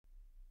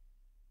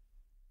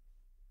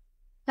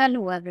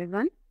Hello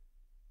everyone.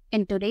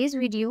 In today's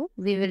video,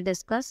 we will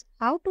discuss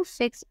how to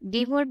fix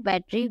DeWALT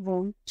battery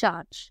won't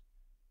charge.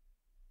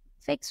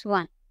 Fix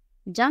 1.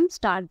 Jump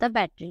start the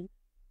battery.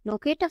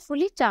 Locate a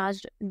fully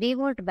charged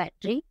DeWALT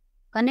battery.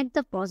 Connect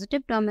the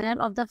positive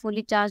terminal of the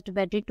fully charged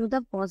battery to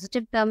the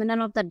positive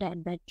terminal of the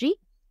dead battery.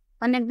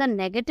 Connect the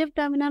negative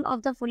terminal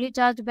of the fully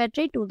charged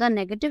battery to the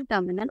negative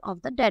terminal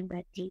of the dead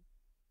battery.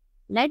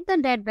 Let the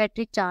dead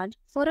battery charge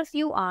for a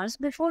few hours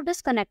before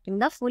disconnecting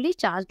the fully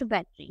charged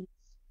battery.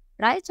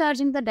 Try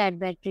charging the dead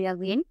battery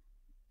again.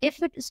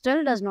 If it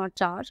still does not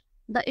charge,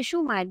 the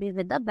issue might be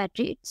with the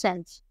battery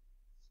itself.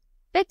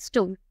 Fix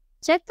 2.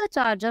 Check the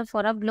charger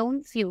for a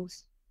blown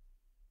fuse.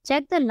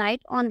 Check the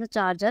light on the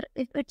charger.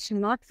 If it's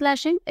not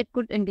flashing, it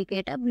could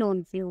indicate a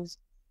blown fuse.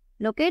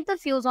 Locate the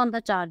fuse on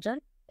the charger.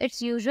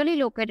 It's usually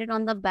located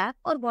on the back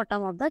or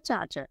bottom of the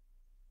charger.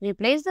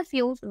 Replace the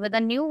fuse with a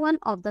new one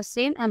of the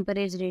same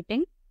amperage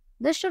rating.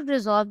 This should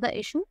resolve the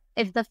issue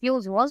if the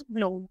fuse was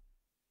blown.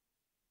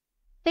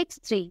 Fix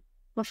 3.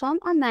 Perform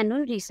a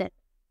manual reset.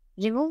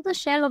 Remove the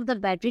shell of the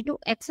battery to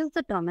access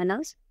the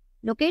terminals.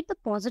 Locate the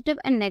positive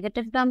and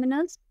negative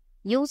terminals.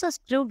 Use a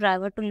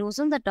screwdriver to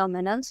loosen the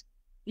terminals.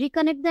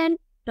 Reconnect the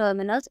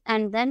terminals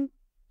and then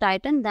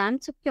tighten them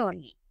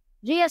securely.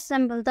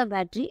 Reassemble the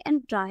battery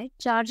and try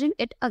charging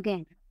it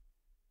again.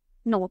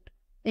 Note: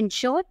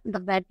 ensure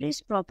the battery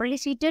is properly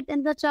seated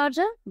in the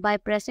charger by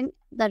pressing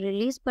the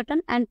release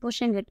button and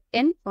pushing it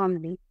in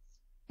firmly.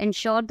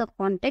 Ensure the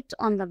contacts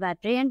on the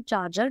battery and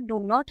charger do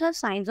not have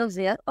signs of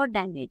wear or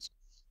damage.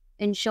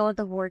 Ensure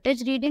the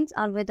voltage readings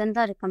are within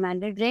the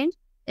recommended range.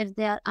 If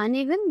they are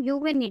uneven, you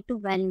may need to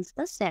balance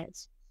the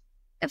cells.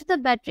 If the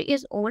battery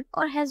is old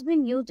or has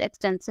been used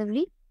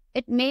extensively,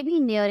 it may be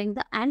nearing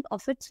the end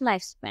of its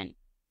lifespan.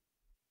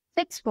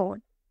 Fix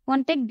 4.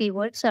 Contact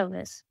DeWALT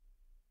service.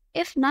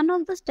 If none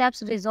of the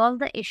steps resolve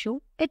the issue,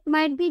 it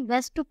might be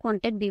best to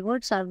contact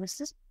DeWALT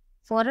services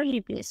for a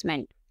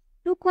replacement.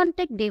 To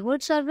contact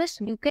DeWALT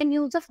service, you can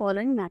use the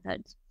following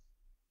methods.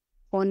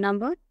 Phone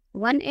number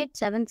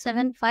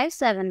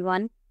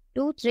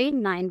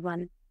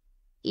 1-877-571-2391.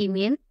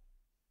 Email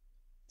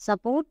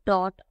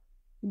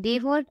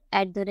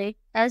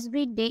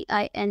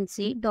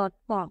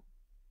support.dewalt@sbdinc.com.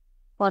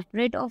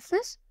 Corporate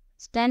office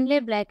Stanley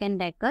Black &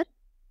 Decker,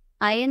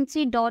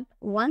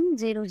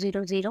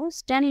 inc.1000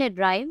 Stanley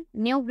Drive,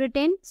 New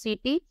Britain,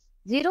 CT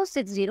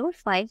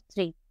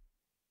 06053.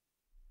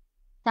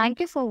 Thank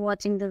you for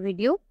watching the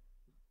video.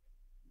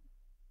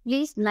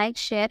 Please like,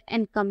 share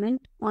and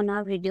comment on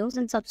our videos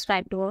and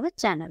subscribe to our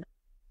channel.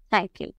 Thank you.